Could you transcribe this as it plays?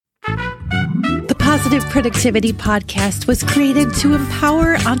Positive Productivity Podcast was created to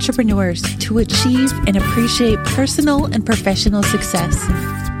empower entrepreneurs to achieve and appreciate personal and professional success.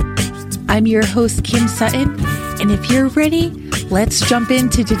 I'm your host, Kim Sutton, and if you're ready, let's jump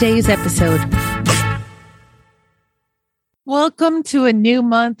into today's episode. Welcome to a new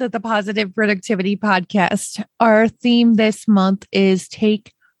month of the Positive Productivity Podcast. Our theme this month is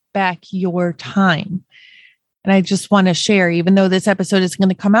Take Back Your Time. And I just want to share, even though this episode is going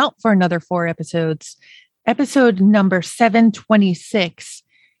to come out for another 4 episodes, episode number 726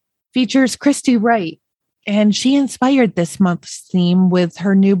 features Christy Wright, and she inspired this month's theme with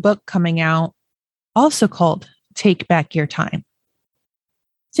her new book coming out, also called Take Back Your Time.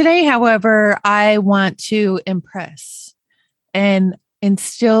 Today, however, I want to impress and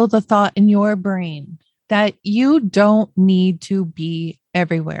instill the thought in your brain that you don't need to be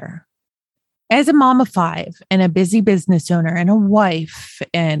everywhere. As a mom of 5 and a busy business owner and a wife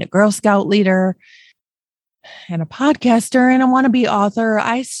and a Girl Scout leader and a podcaster and a wannabe author,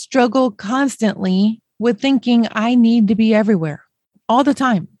 I struggle constantly with thinking I need to be everywhere all the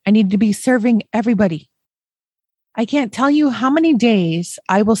time. I need to be serving everybody. I can't tell you how many days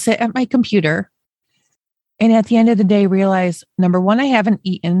I will sit at my computer and at the end of the day realize, number 1, I haven't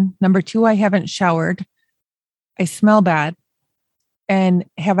eaten. Number 2, I haven't showered. I smell bad. And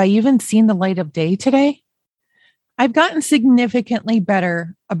have I even seen the light of day today? I've gotten significantly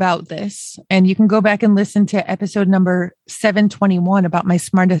better about this. And you can go back and listen to episode number 721 about my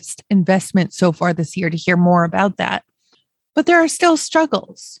smartest investment so far this year to hear more about that. But there are still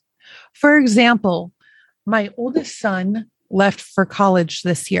struggles. For example, my oldest son left for college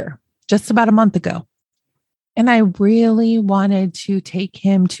this year, just about a month ago. And I really wanted to take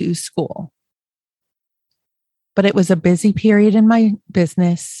him to school. But it was a busy period in my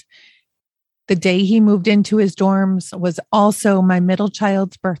business. The day he moved into his dorms was also my middle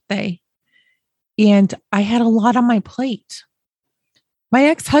child's birthday. And I had a lot on my plate. My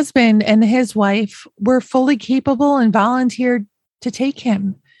ex-husband and his wife were fully capable and volunteered to take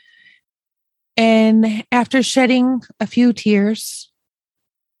him. And after shedding a few tears,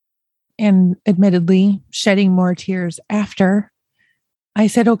 and admittedly shedding more tears after, I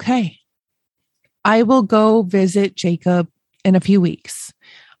said, okay. I will go visit Jacob in a few weeks.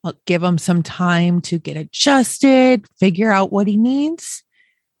 I'll give him some time to get adjusted, figure out what he needs.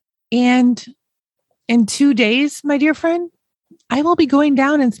 And in 2 days, my dear friend, I will be going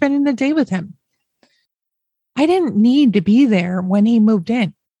down and spending the day with him. I didn't need to be there when he moved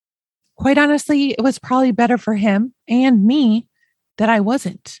in. Quite honestly, it was probably better for him and me that I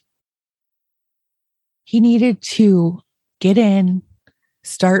wasn't. He needed to get in,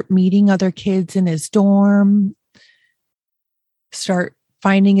 start meeting other kids in his dorm, start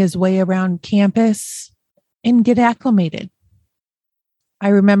finding his way around campus, and get acclimated. I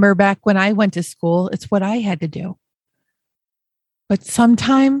remember back when I went to school, it's what I had to do. But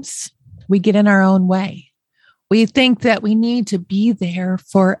sometimes we get in our own way. We think that we need to be there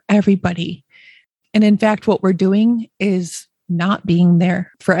for everybody. And in fact, what we're doing is not being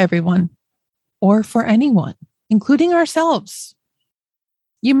there for everyone or for anyone, including ourselves.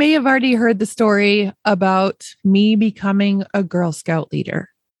 You may have already heard the story about me becoming a Girl Scout leader.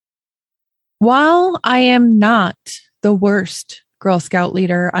 While I am not the worst Girl Scout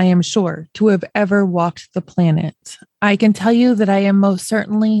leader, I am sure, to have ever walked the planet, I can tell you that I am most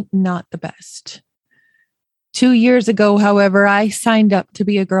certainly not the best. 2 years ago, however, I signed up to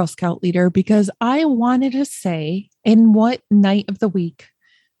be a Girl Scout leader because I wanted to say in what night of the week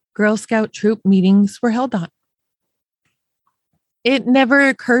Girl Scout troop meetings were held on. It never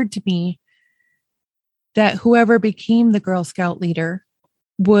occurred to me that whoever became the Girl Scout leader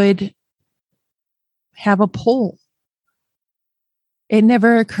would have a poll. It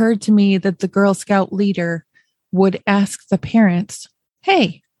never occurred to me that the Girl Scout leader would ask the parents,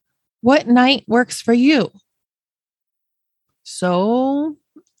 hey, what night works for you? So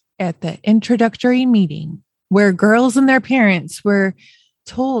at the introductory meeting where girls and their parents were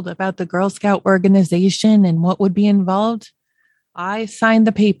told about the Girl Scout organization and what would be involved, I signed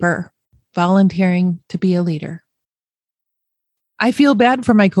the paper volunteering to be a leader. I feel bad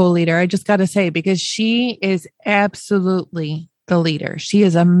for my co-leader, I just got to say, because she is absolutely the leader. She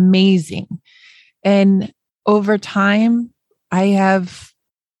is amazing. And over time, I have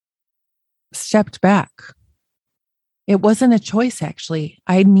stepped back. It wasn't a choice, actually.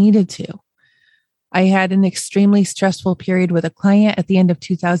 I needed to. I had an extremely stressful period with a client at the end of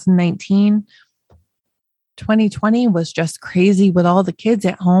 2019. 2020 was just crazy with all the kids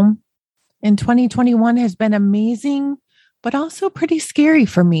at home. And 2021 has been amazing, but also pretty scary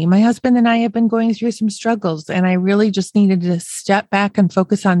for me. My husband and I have been going through some struggles, and I really just needed to step back and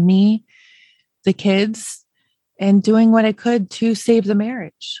focus on me the kids and doing what I could to save the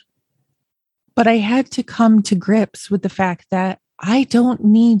marriage. But I had to come to grips with the fact that I don't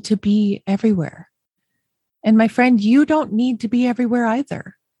need to be everywhere. And my friend, you don't need to be everywhere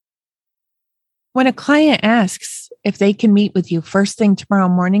either. When a client asks if they can meet with you first thing tomorrow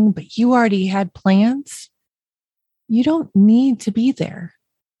morning, but you already had plans, you don't need to be there.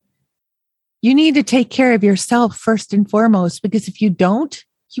 You need to take care of yourself first and foremost, because if you don't,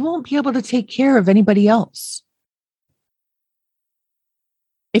 you won't be able to take care of anybody else.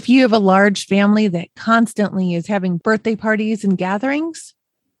 If you have a large family that constantly is having birthday parties and gatherings,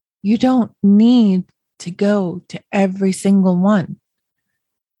 you don't need to go to every single one.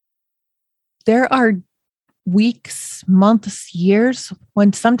 There are weeks, months, years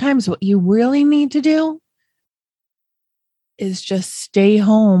when sometimes what you really need to do is just stay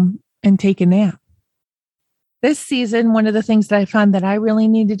home and take a nap. This season, one of the things that I found that I really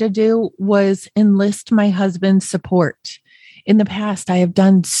needed to do was enlist my husband's support. In the past, I have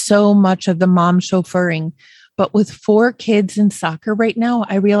done so much of the mom chauffeuring, but with 4 kids in soccer right now,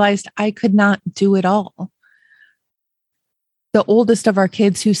 I realized I could not do it all. The oldest of our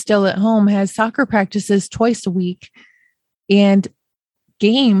kids, who's still at home, has soccer practices twice a week and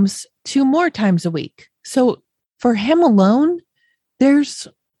games 2 more times a week. So for him alone, there's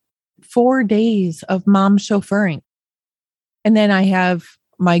 4 days of mom chauffeuring. And then I have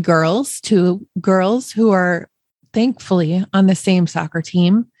my girls, 2 girls who are thankfully on the same soccer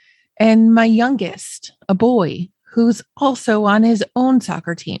team, and my youngest, a boy, who's also on his own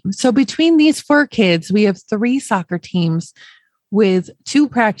soccer team. So between these 4 kids, we have 3 soccer teams with 2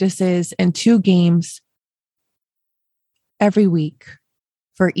 practices and 2 games every week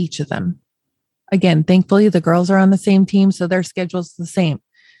for each of them. Again, thankfully, the girls are on the same team, so their schedule's the same.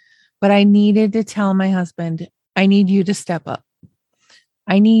 But I needed to tell my husband, I need you to step up.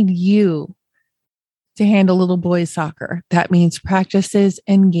 I need you to handle little boys soccer. That means practices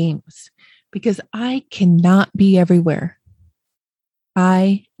and games, because I cannot be everywhere.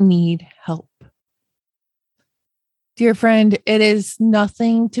 I need help. Dear friend, it is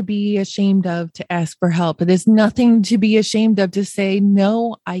nothing to be ashamed of to ask for help. It is nothing to be ashamed of to say,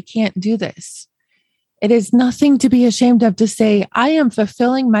 no, I can't do this. It is nothing to be ashamed of to say, I am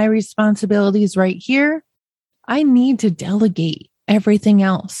fulfilling my responsibilities right here. I need to delegate everything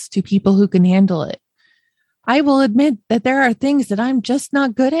else to people who can handle it. I will admit that there are things that I'm just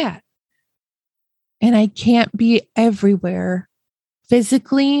not good at. And I can't be everywhere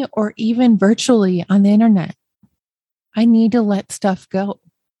physically or even virtually on the internet. I need to let stuff go.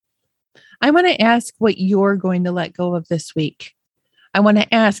 I want to ask what you're going to let go of this week. I want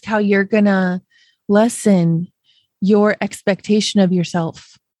to ask how you're going to lessen your expectation of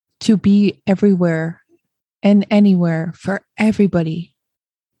yourself to be everywhere and anywhere for everybody.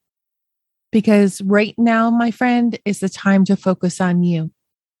 Because right now, my friend, is the time to focus on you.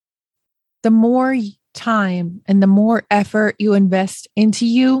 The more time and the more effort you invest into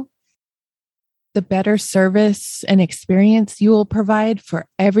you, the better service and experience you will provide for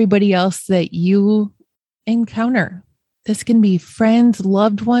everybody else that you encounter. This can be friends,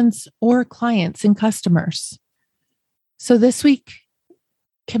 loved ones, or clients and customers. So this week,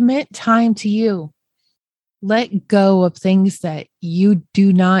 commit time to you. Let go of things that you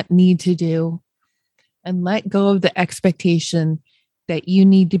do not need to do, and let go of the expectation that you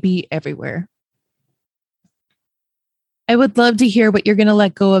need to be everywhere. I would love to hear what you're going to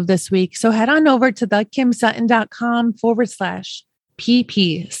let go of this week. So head on over to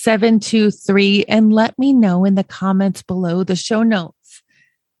thekimsutton.com/PP723 and let me know in the comments below the show notes.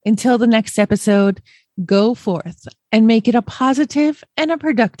 Until the next episode, go forth and make it a positive and a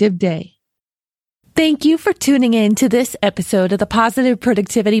productive day. Thank you for tuning in to this episode of the Positive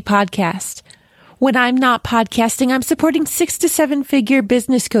Productivity Podcast. When I'm not podcasting, I'm supporting 6 to 7 figure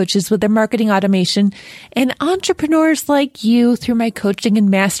business coaches with their marketing automation and entrepreneurs like you through my coaching and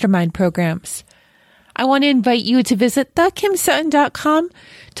mastermind programs. I want to invite you to visit thekimsutton.com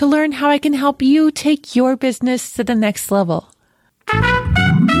to learn how I can help you take your business to the next level.